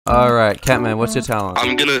Alright, Catman, what's your talent?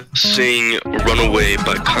 I'm gonna sing Runaway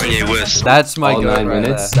by Kanye West. That's my All goat 9 right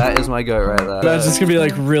minutes? there. That is my goat right there. That's just gonna be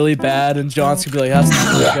like really bad, and John's gonna be like, that's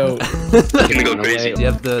not gonna go. I'm gonna go crazy. Do you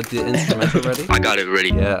have the instrumental ready? I got it ready.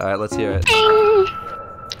 Yeah, alright, let's hear it.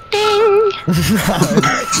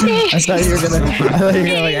 I thought you were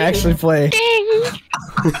gonna like actually play.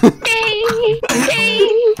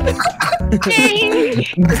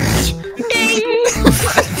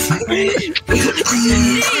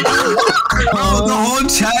 Bro, the whole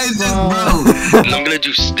chat is this, bro. And I'm gonna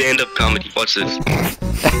do stand-up comedy. Watch this.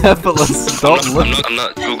 Effortless. Don't look. I'm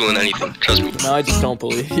not googling anything. Trust me. No, I just don't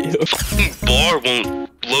believe you. Fucking bar won't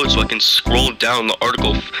load, so I can scroll down the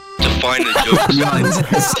article to find the jokes.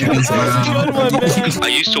 I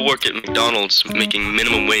used to work at McDonald's making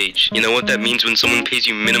minimum wage. You know what that means when someone pays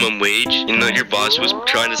you minimum wage? You know your boss was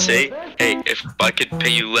trying to say, hey, if I could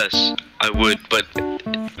pay you less, I would, but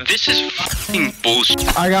this is fucking bullshit.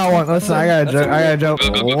 I got one. Listen, I got a joke.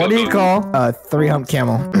 Go, What do you call a 3-hump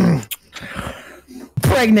camel?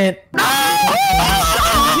 Pregnant.